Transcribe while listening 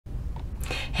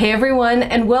Hey everyone,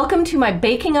 and welcome to my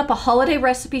Baking Up a Holiday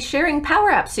Recipe Sharing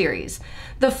PowerApp series.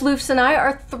 The Floofs and I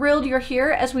are thrilled you're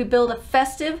here as we build a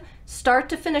festive,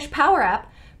 start-to-finish PowerApp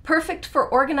perfect for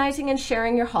organizing and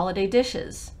sharing your holiday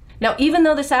dishes. Now, even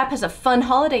though this app has a fun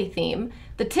holiday theme,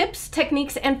 the tips,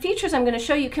 techniques, and features I'm going to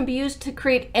show you can be used to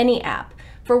create any app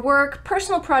for work,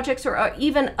 personal projects, or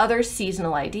even other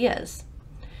seasonal ideas.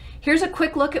 Here's a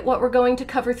quick look at what we're going to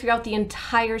cover throughout the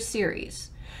entire series.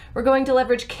 We're going to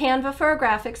leverage Canva for our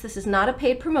graphics. This is not a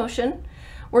paid promotion.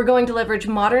 We're going to leverage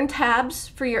modern tabs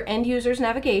for your end user's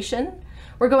navigation.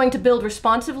 We're going to build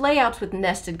responsive layouts with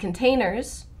nested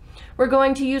containers. We're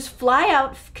going to use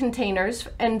flyout containers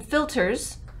and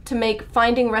filters to make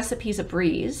finding recipes a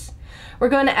breeze. We're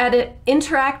going to add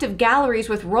interactive galleries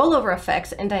with rollover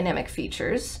effects and dynamic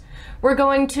features. We're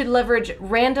going to leverage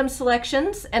random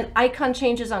selections and icon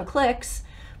changes on clicks.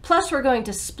 Plus, we're going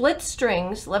to split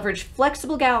strings, leverage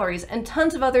flexible galleries, and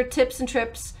tons of other tips and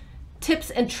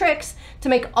tricks to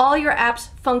make all your apps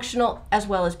functional as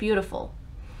well as beautiful.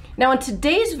 Now, in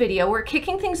today's video, we're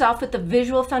kicking things off with the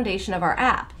visual foundation of our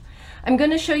app. I'm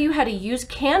going to show you how to use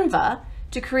Canva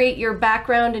to create your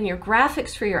background and your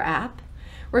graphics for your app.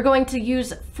 We're going to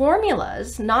use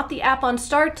formulas, not the App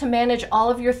OnStart, to manage all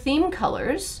of your theme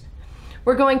colors.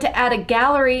 We're going to add a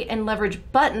gallery and leverage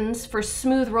buttons for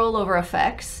smooth rollover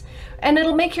effects, and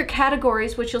it'll make your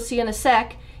categories, which you'll see in a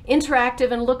sec,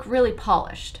 interactive and look really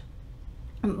polished.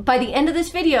 By the end of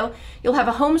this video, you'll have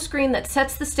a home screen that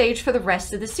sets the stage for the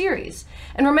rest of the series.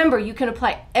 And remember, you can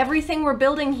apply everything we're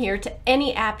building here to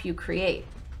any app you create.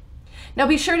 Now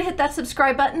be sure to hit that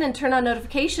subscribe button and turn on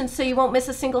notifications so you won't miss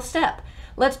a single step.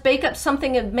 Let's bake up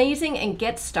something amazing and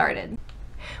get started.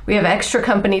 We have extra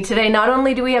company today. Not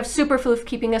only do we have Super Floof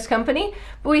keeping us company,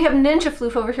 but we have Ninja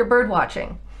Floof over here bird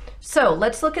watching. So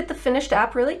let's look at the finished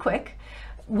app really quick.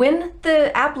 When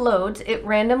the app loads, it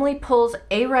randomly pulls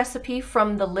a recipe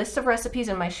from the list of recipes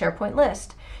in my SharePoint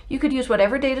list. You could use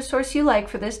whatever data source you like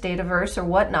for this, Dataverse or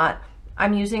whatnot.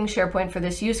 I'm using SharePoint for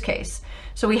this use case.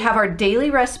 So we have our daily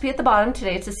recipe at the bottom.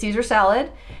 Today it's a Caesar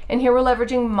salad, and here we're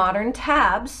leveraging modern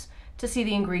tabs to see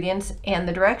the ingredients and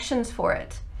the directions for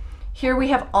it. Here we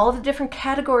have all of the different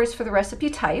categories for the recipe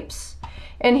types,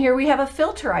 and here we have a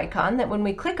filter icon that when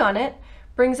we click on it,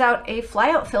 brings out a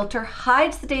flyout filter,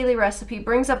 hides the daily recipe,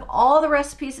 brings up all the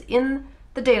recipes in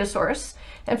the data source,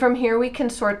 and from here we can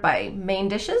sort by main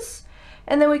dishes,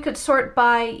 and then we could sort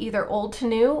by either old to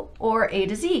new or A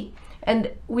to Z. And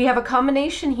we have a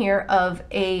combination here of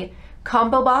a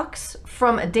combo box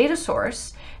from a data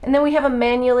source, and then we have a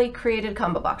manually created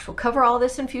combo box. We'll cover all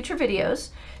this in future videos.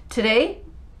 Today,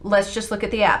 let's just look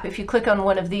at the app. If you click on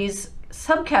one of these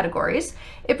subcategories,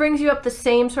 it brings you up the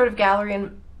same sort of gallery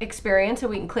and experience,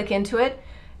 and we can click into it.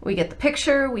 We get the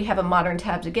picture, we have a modern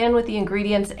tabs again with the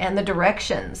ingredients and the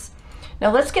directions.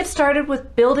 Now let's get started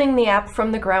with building the app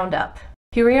from the ground up.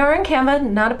 Here we are in Canva,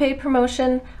 not a paid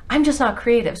promotion. I'm just not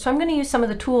creative, so I'm going to use some of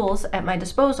the tools at my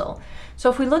disposal. So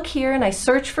if we look here and I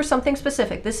search for something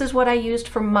specific, this is what I used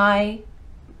for my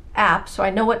app, so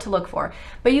I know what to look for.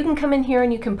 But you can come in here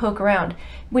and you can poke around.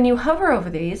 When you hover over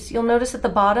these, you'll notice at the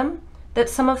bottom that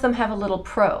some of them have a little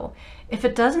pro. If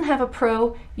it doesn't have a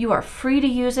pro, you are free to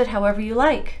use it however you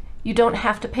like. You don't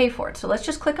have to pay for it. So let's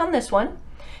just click on this one,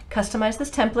 customize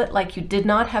this template like you did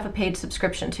not have a paid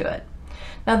subscription to it.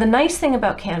 Now the nice thing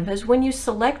about Canva is when you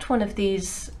select one of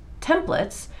these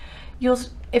templates,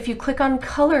 if you click on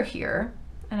color here,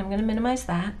 and I'm going to minimize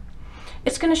that,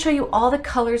 it's going to show you all the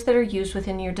colors that are used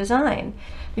within your design.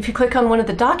 If you click on one of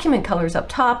the document colors up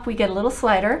top, we get a little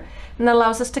slider, and that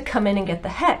allows us to come in and get the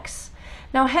hex.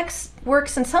 Now hex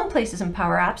works in some places in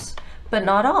PowerApps, but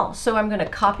not all. So I'm going to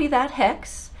copy that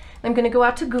hex. I'm going to go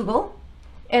out to Google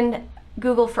and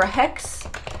Google for hex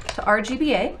to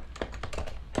RGBA.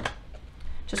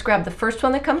 Just grab the first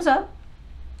one that comes up,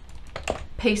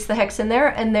 paste the hex in there,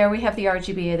 and there we have the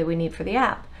RGBA that we need for the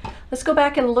app. Let's go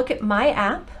back and look at my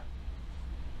app.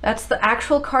 That's the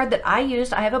actual card that I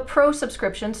used. I have a pro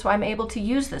subscription, so I'm able to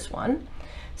use this one.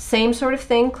 Same sort of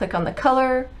thing, click on the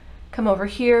color, come over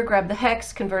here, grab the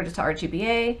hex, convert it to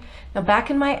RGBA. Now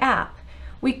back in my app,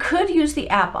 we could use the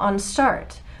App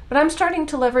OnStart, but I'm starting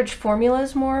to leverage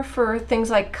formulas more for things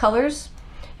like colors.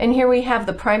 And here we have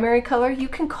the primary color. You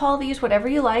can call these whatever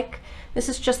you like. This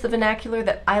is just the vernacular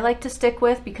that I like to stick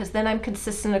with because then I'm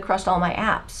consistent across all my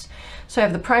apps. So I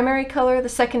have the primary color, the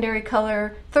secondary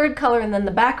color, third color, and then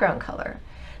the background color.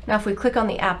 Now if we click on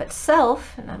the app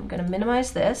itself, and I'm going to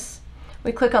minimize this,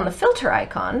 we click on the filter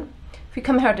icon. If we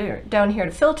come down here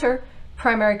to filter,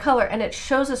 primary color, and it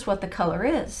shows us what the color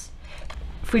is.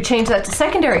 If we change that to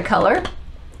secondary color,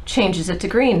 changes it to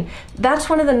green. That's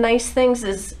one of the nice things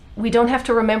is We don't have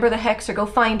to remember the hex or go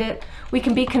find it. We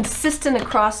can be consistent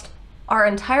across our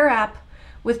entire app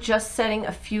with just setting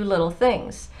a few little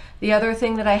things. The other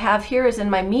thing that I have here is in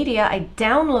my media, I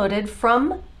downloaded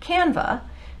from Canva.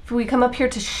 If we come up here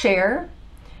to share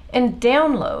and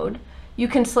download, you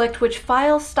can select which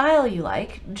file style you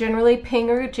like, generally PNG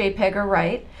or JPEG or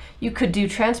write. You could do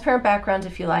transparent backgrounds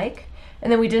if you like.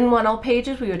 And then we didn't want all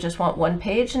pages, we would just want one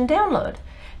page and download.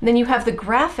 And then you have the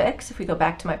graphics. If we go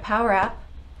back to my Power App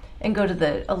and go to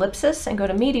the ellipsis and go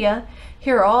to media,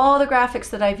 here are all the graphics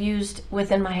that I've used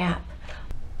within my app.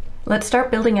 Let's start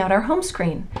building out our home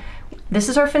screen. This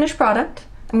is our finished product.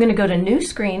 I'm going to go to new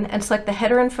screen and select the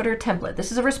header and footer template.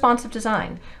 This is a responsive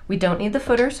design. We don't need the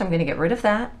footer, so I'm going to get rid of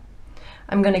that.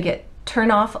 I'm going to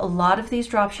turn off a lot of these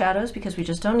drop shadows because we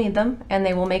just don't need them, and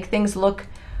they will make things look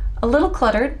a little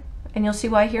cluttered, and you'll see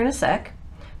why here in a sec.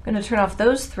 I'm going to turn off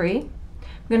those three.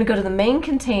 I'm going to go to the main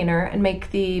container and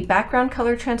make the background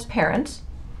color transparent,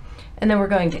 and then we're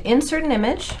going to insert an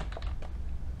image,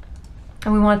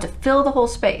 and we want it to fill the whole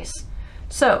space.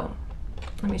 So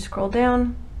let me scroll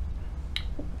down,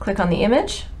 click on the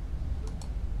image.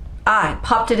 I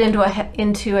popped it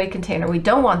into a container. We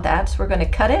don't want that, so we're going to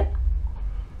cut it.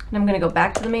 And I'm going to go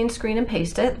back to the main screen and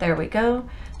paste it. There we go.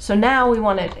 So now we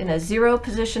want it in a 0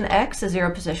 position X, a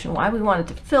 0 position Y. We want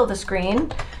it to fill the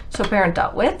screen. So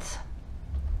parent.width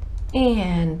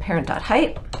and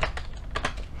parent.height.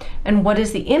 And what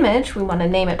is the image? We want to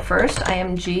name it first,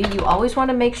 IMG. You always want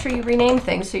to make sure you rename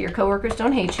things so your coworkers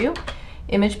don't hate you.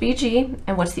 Image BG.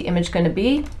 And what's the image going to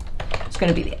be? It's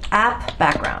going to be the app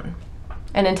background.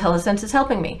 And IntelliSense is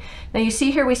helping me. Now you see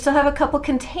here we still have a couple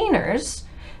containers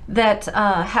that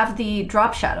have the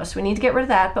drop shadow, so we need to get rid of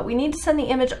that, but we need to send the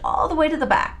image all the way to the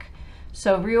back.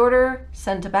 So reorder,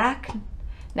 send to back.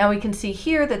 Now we can see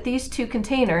here that these two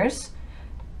containers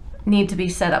need to be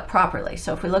set up properly.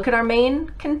 So if we look at our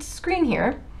main screen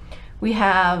here, we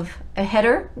have a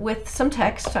header with some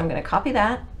text, so I'm going to copy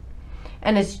that,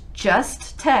 and it's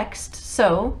just text.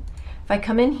 So if I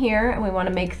come in here and we want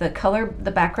to make the color,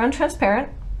 the background transparent,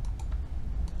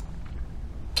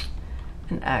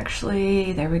 and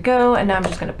actually, there we go. And now I'm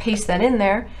just going to paste that in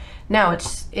there. Now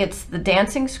it's the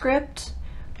dancing script.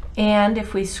 And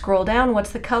if we scroll down,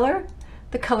 what's the color?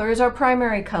 The color is our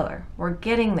primary color. We're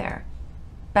getting there.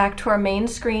 Back to our main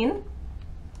screen.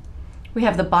 We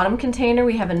have the bottom container.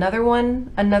 We have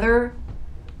another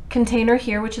container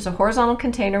here, which is a horizontal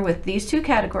container with these two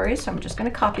categories. So I'm just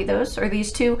going to copy those, or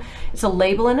these two. It's a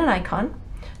label and an icon.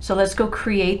 So let's go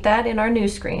create that in our new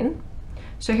screen.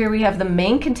 So here we have the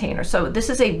main container. So this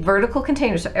is a vertical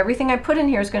container. So everything I put in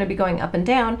here is going to be going up and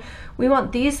down. We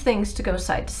want these things to go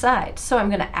side to side. So I'm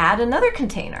going to add another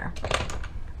container.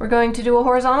 We're going to do a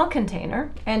horizontal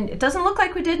container. And it doesn't look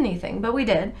like we did anything, but we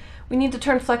did. We need to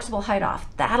turn flexible height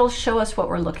off. That'll show us what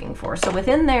we're looking for. So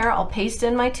within there, I'll paste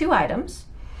in my two items.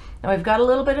 Now we've got a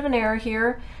little bit of an error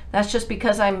here. That's just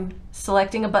because I'm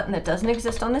selecting a button that doesn't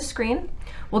exist on this screen.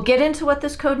 We'll get into what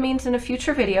this code means in a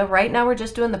future video. Right now we're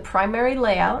just doing the primary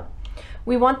layout.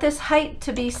 We want this height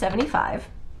to be 75.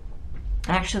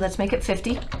 Actually, let's make it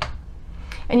 50.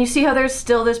 And you see how there's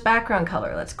still this background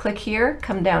color. Let's click here,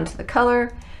 come down to the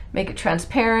color, make it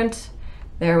transparent.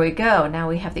 There we go. Now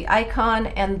we have the icon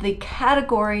and the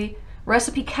category,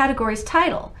 recipe categories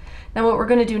title. Now what we're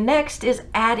going to do next is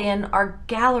add in our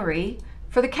gallery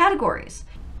for the categories.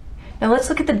 Now let's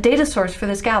look at the data source for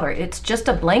this gallery. It's just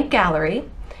a blank gallery,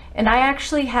 and I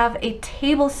actually have a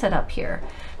table set up here.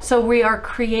 So we are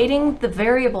creating the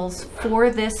variables for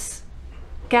this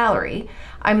gallery.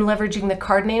 I'm leveraging the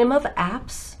card name of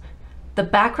apps. The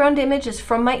background image is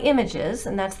from my images,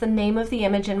 and that's the name of the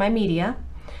image in my media.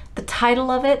 The title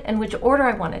of it and which order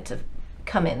I want it to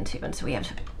come into. And so we have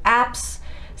apps,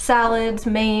 salads,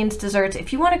 mains, desserts.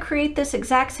 If you want to create this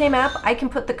exact same app, I can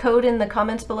put the code in the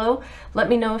comments below. Let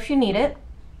me know if you need it.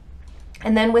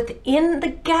 And then within the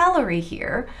gallery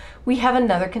here, we have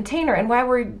another container. And why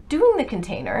we're doing the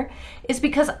container is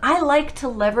because I like to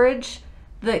leverage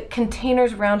the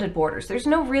container's rounded borders. There's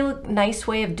no real nice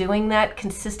way of doing that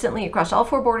consistently across all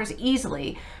four borders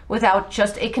easily without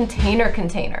just a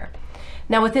container.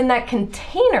 Now within that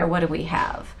container, what do we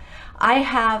have? I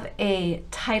have a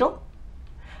title.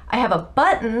 I have a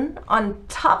button on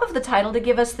top of the title to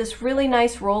give us this really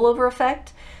nice rollover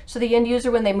effect. So the end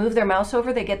user, when they move their mouse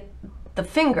over, they get the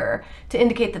finger to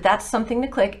indicate that that's something to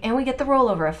click, and we get the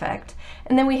rollover effect.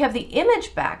 And then we have the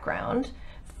image background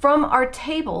from our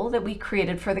table that we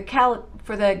created for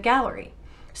the gallery.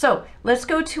 So let's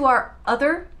go to our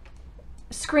other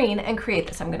screen and create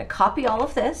this. I'm going to copy all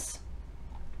of this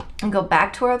and go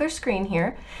back to our other screen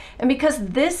here. And because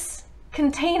this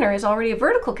container is already a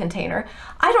vertical container,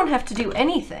 I don't have to do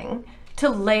anything to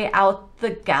lay out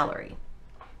the gallery,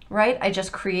 right? I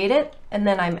just create it, and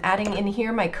then I'm adding in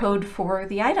here my code for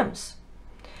the items.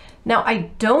 Now, I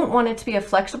don't want it to be a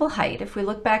flexible height. If we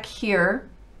look back here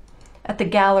at the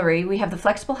gallery, we have the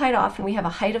flexible height off and we have a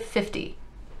height of 50.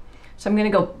 So I'm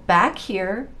going to go back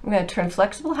here. I'm going to turn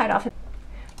flexible height off.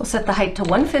 We'll set the height to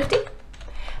 150.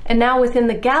 And now within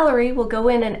the gallery, we'll go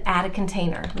in and add a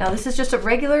container. Now this is just a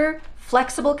regular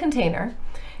flexible container.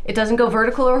 It doesn't go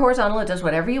vertical or horizontal. It does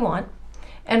whatever you want.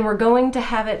 And we're going to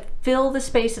have it fill the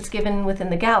space it's given within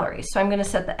the gallery. So I'm going to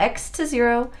set the X to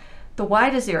 0, the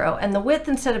Y to 0, and the width,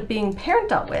 instead of being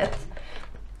parent.width,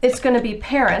 it's going to be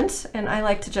parent, and I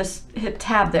like to just hit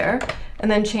tab there and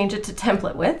then change it to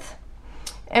template width.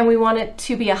 And we want it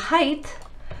to be a height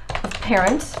of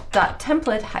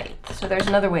parent.template height. So there's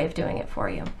another way of doing it for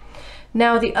you.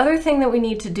 Now the other thing that we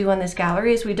need to do on this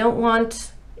gallery is we don't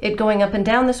want it going up and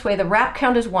down this way. The wrap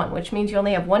count is 1, which means you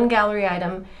only have 1 gallery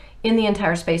item in the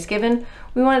entire space given.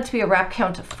 We want it to be a wrap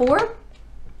count of 4.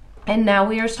 And now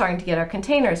we are starting to get our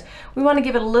containers. We want to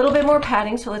give it a little bit more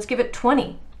padding, so let's give it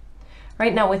 20.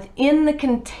 Right now within the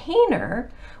container,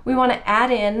 we want to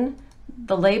add in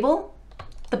the label,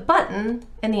 the button,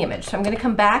 and the image. So I'm going to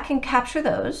come back and capture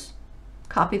those,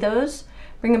 copy those,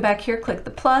 bring them back here, click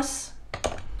the plus,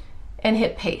 and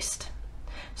hit paste.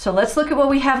 So let's look at what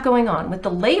we have going on. With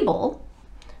the label,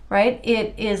 right,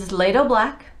 it is Lato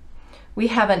black. We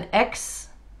have an X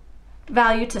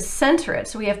value to center it.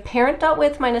 So we have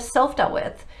parent.width minus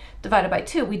self.width divided by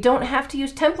 2. We don't have to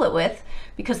use template width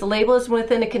because the label is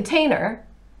within a container,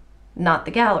 not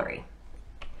the gallery.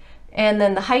 And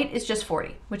then the height is just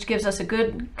 40, which gives us a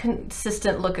good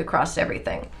consistent look across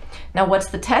everything. Now what's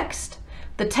the text?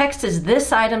 The text is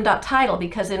this item.title,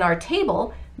 because in our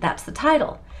table, that's the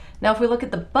title. Now if we look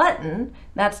at the button,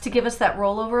 that's to give us that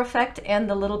rollover effect and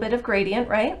the little bit of gradient,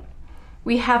 right?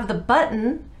 We have the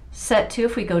button set to,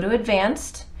 if we go to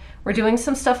advanced, we're doing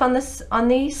some stuff on this on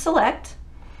the select,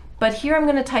 but here I'm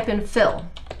going to type in fill.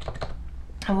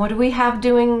 And what do we have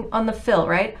doing on the fill,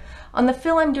 right? On the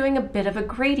fill, I'm doing a bit of a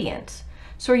gradient.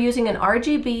 So we're using an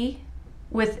RGB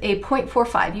with a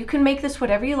 0.45. You can make this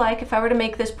whatever you like. If I were to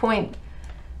make this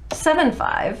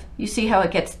 0.75, you see how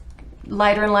it gets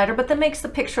lighter and lighter, but that makes the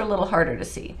picture a little harder to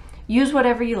see. Use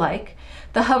whatever you like.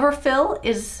 The hover fill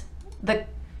is the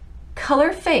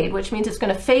color fade, which means it's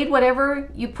going to fade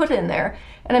whatever you put in there,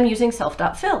 and I'm using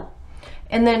self.fill.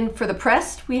 And then for the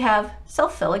pressed, we have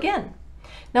self-fill again.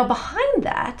 Now behind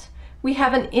that, we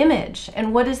have an image.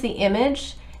 And what is the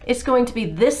image? It's going to be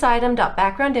this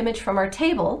item.background image from our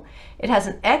table. It has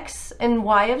an X and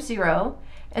Y of 0,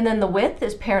 and then the width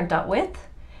is parent.width,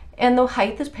 and the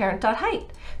height is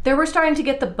parent.height. There we're starting to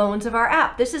get the bones of our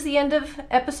app. This is the end of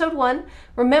episode 1.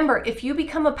 Remember, if you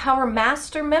become a Power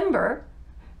Master member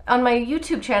on my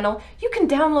YouTube channel, you can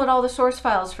download all the source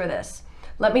files for this.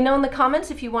 Let me know in the comments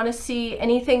if you want to see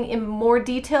anything in more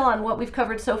detail on what we've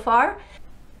covered so far.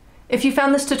 If you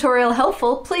found this tutorial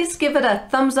helpful, please give it a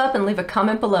thumbs up and leave a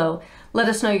comment below. Let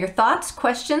us know your thoughts,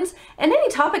 questions, and any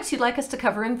topics you'd like us to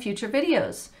cover in future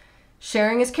videos.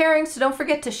 Sharing is caring, so don't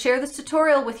forget to share this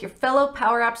tutorial with your fellow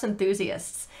Power Apps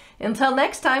enthusiasts. Until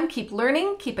next time, keep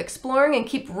learning, keep exploring, and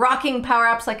keep rocking Power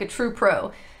Apps like a true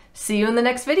pro. See you in the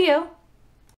next video.